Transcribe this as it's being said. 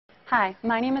Hi,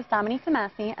 my name is Dominique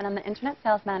Demasi, and I'm the Internet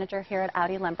Sales Manager here at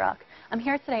Audi Lynbrook. I'm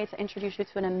here today to introduce you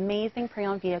to an amazing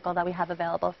pre-owned vehicle that we have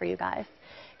available for you guys.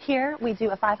 Here, we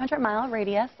do a 500-mile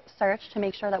radius search to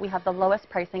make sure that we have the lowest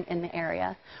pricing in the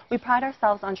area. We pride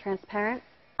ourselves on transparent,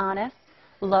 honest,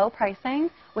 low pricing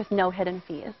with no hidden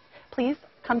fees. Please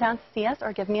come down to see us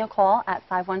or give me a call at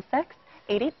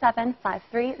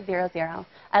 516-887-5300.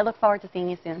 I look forward to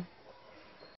seeing you soon.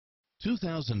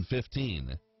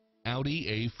 2015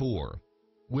 Audi A4.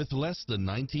 With less than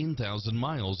 19,000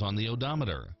 miles on the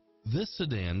odometer, this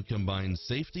sedan combines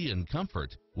safety and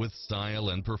comfort with style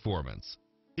and performance.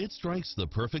 It strikes the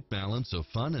perfect balance of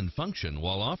fun and function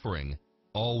while offering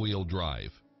all-wheel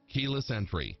drive, keyless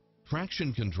entry,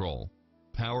 traction control,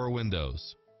 power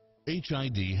windows,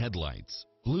 HID headlights,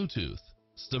 Bluetooth,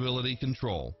 stability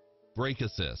control, brake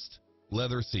assist,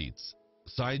 leather seats,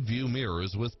 side view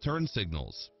mirrors with turn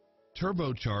signals,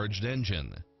 turbocharged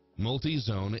engine,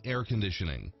 multi-zone air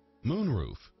conditioning,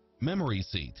 moonroof, memory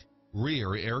seat,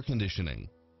 rear air conditioning,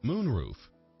 moonroof,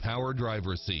 power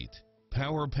driver seat,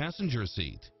 power passenger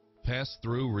seat,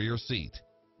 pass-through rear seat,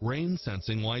 rain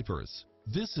sensing wipers.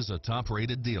 This is a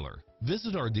top-rated dealer.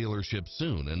 Visit our dealership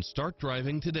soon and start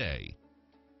driving today.